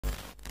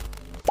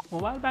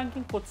Mobile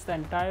banking puts the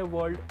entire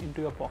world into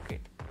your pocket.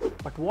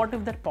 But what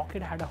if that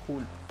pocket had a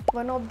hole?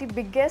 One of the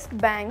biggest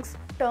banks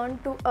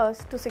turned to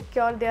us to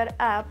secure their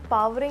app,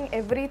 powering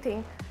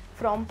everything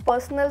from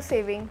personal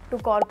saving to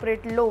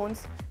corporate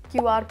loans,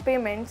 QR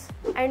payments,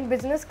 and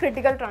business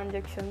critical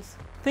transactions.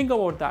 Think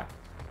about that.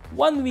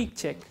 1 week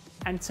check,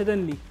 and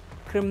suddenly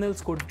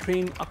criminals could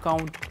drain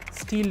account,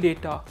 steal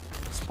data,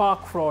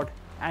 spark fraud,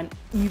 and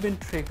even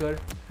trigger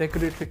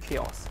regulatory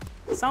chaos.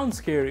 Sounds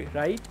scary,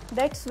 right?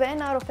 That's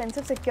when our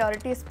offensive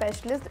security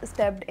specialist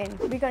stepped in.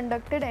 We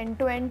conducted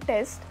end-to-end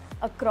tests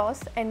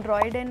across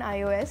Android and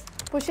iOS,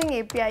 pushing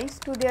APIs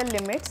to their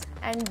limits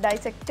and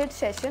dissected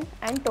session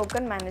and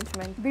token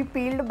management. We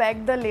peeled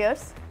back the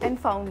layers and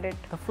found it.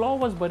 The flaw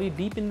was buried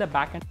deep in the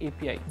backend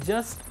API.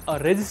 Just a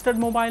registered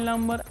mobile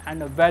number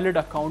and a valid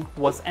account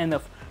was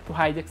enough to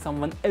hijack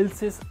someone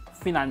else's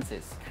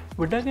finances.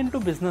 We dug into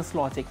business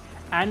logic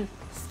and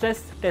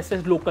stress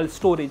tested local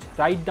storage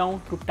right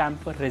down to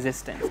tamper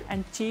resistance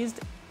and chased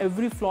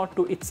every flaw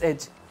to its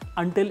edge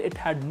until it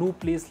had no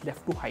place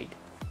left to hide.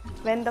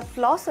 When the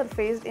flaw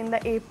surfaced in the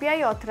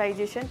API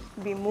authorization,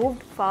 we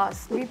moved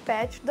fast. We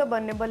patched the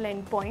vulnerable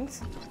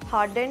endpoints,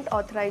 hardened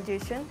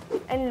authorization,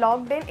 and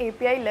logged in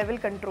API level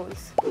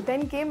controls.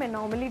 Then came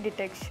anomaly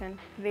detection,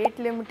 rate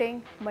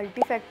limiting,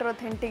 multi-factor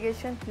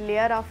authentication,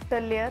 layer after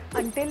layer,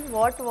 until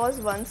what was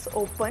once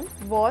open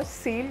was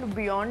sealed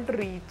beyond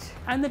reach.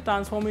 And the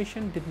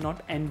transformation did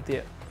not end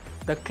there.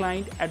 The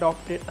client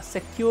adopted a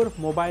secure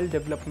mobile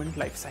development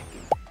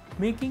lifecycle,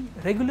 making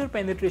regular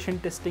penetration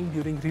testing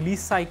during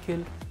release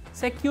cycle,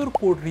 secure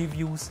code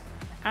reviews,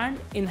 and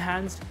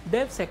enhanced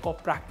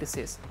DevSecOps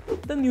practices,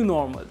 the new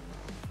normal.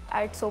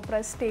 At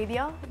Sopra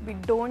Steria, we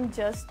don't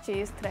just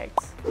chase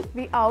threats.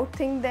 We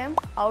outthink them,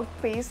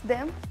 outpace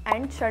them,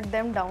 and shut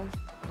them down,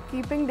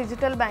 keeping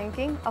digital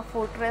banking a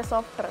fortress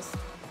of trust.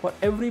 For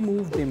every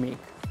move they make,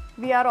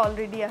 we are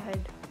already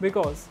ahead.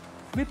 Because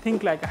we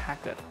think like a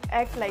hacker,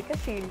 Act like a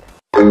shield.